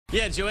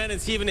Yeah, Joanne and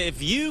Stephen,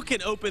 if you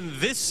can open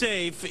this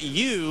safe,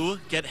 you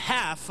get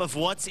half of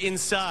what's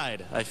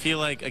inside. I feel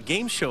like a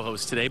game show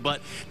host today,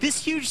 but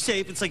this huge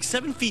safe, it's like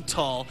 7 feet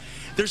tall.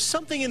 There's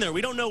something in there.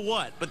 We don't know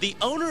what, but the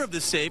owner of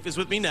the safe is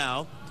with me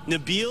now.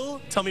 Nabil,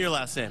 tell me your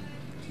last name.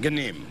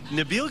 Ghanim.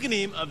 Nabil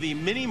Ghanim of the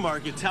Mini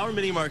Market, Tower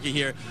Mini Market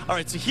here. All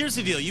right, so here's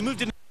the deal. You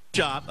moved into the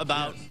shop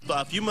about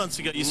a few months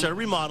ago. You started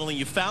remodeling.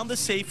 You found the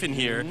safe in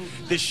here.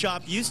 This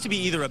shop used to be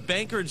either a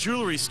bank or a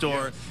jewelry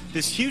store.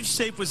 This huge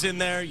safe was in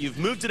there. You've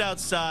moved it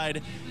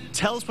outside.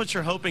 Tell us what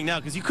you're hoping now,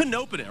 because you couldn't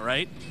open it,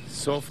 right?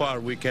 So far,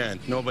 we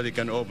can't. Nobody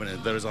can open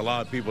it. There's a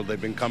lot of people,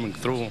 they've been coming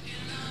through,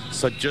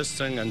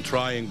 suggesting and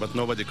trying, but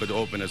nobody could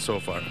open it so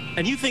far.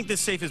 And you think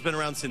this safe has been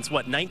around since,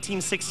 what,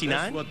 1969?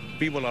 That's what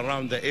people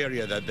around the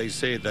area that they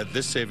say, that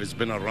this safe has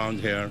been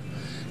around here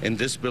in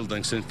this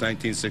building since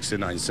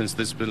 1969, since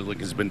this building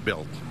has been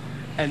built.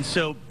 And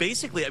so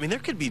basically, I mean, there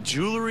could be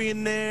jewelry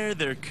in there,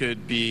 there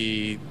could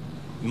be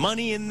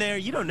money in there,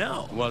 you don't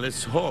know. Well,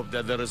 let's hope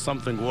that there is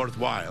something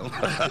worthwhile.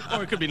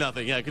 Or it could be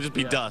nothing, yeah, it could just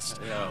be dust.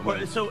 Yeah,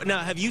 Well, so now,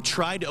 have you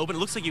tried to open it?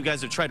 Looks like you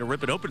guys have tried to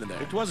rip it open in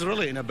there. It was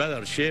really in a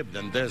better shape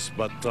than this,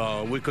 but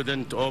we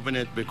couldn't open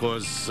it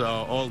because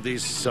all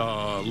these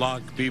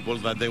lock people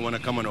that they want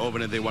to come and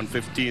open it, they want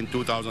 $15,000,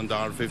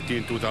 $2,000,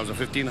 $15,000,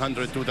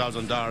 $1,500,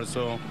 $2,000.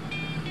 So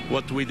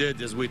what we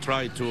did is we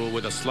tried to,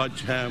 with a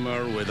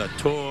sledgehammer, with a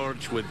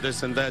torch, with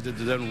this and that, it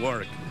didn't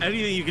work.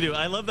 Anything you can do.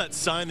 I love that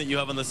sign that you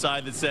have on the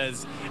side that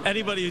says,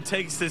 anybody who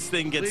takes this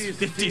thing gets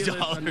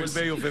 $50. And we'll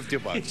pay you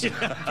 $50.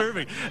 Yeah,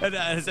 perfect. And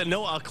I said,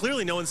 no,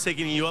 clearly no one's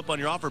taking you up on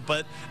your offer,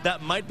 but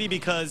that might be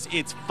because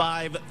it's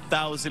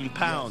 5,000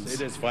 pounds.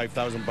 Yes, it is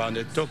 5,000 pounds.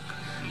 It took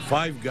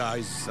 5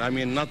 guys, I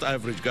mean, not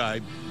average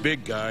guy,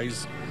 big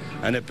guys,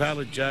 and a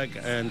pallet jack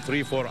and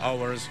 3-4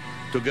 hours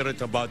to get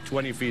it about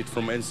 20 feet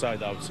from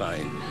inside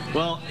outside.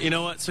 Well, you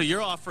know what? So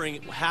you're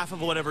offering half of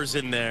whatever's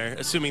in there,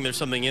 assuming there's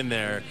something in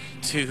there,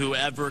 to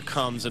whoever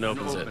comes and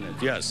opens it.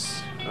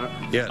 Yes.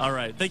 Yes. All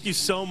right. Thank you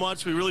so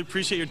much. We really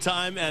appreciate your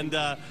time, and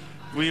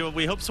we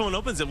hope someone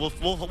opens it.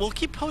 We'll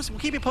keep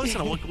you posted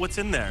on what's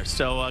in there.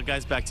 So,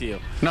 guys, back to you.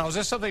 Now, is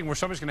this something where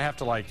somebody's going to have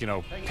to, like, you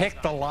know,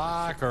 pick the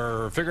lock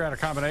or figure out a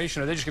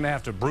combination, or are they just going to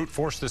have to brute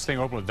force this thing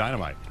open with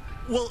dynamite?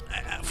 Well,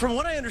 from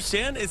what I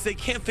understand is they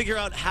can't figure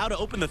out how to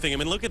open the thing. I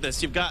mean, look at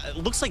this. You've got, it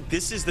looks like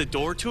this is the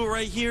door to it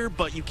right here,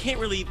 but you can't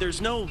really,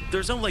 there's no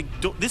like,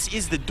 this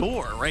is the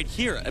door right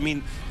here. I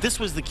mean, this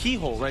was the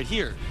keyhole right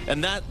here.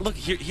 And that, look,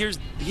 here's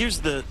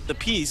the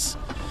piece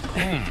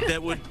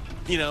that would,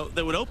 you know,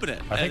 that would open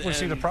it. I think we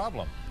see the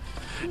problem.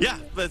 Yeah,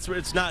 but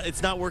it's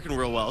not working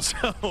real well.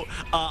 So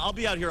I'll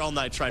be out here all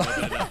night trying to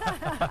open it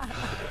up.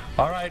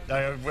 All right,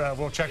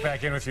 we'll check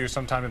back in with you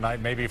sometime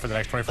tonight. Maybe for the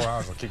next 24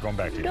 hours, we'll keep going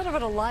back to you. You gotta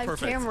put a live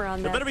Perfect. camera on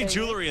that. There better be thing.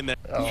 jewelry in there.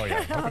 Oh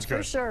yeah,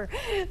 For sure.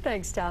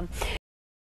 Thanks, Tom.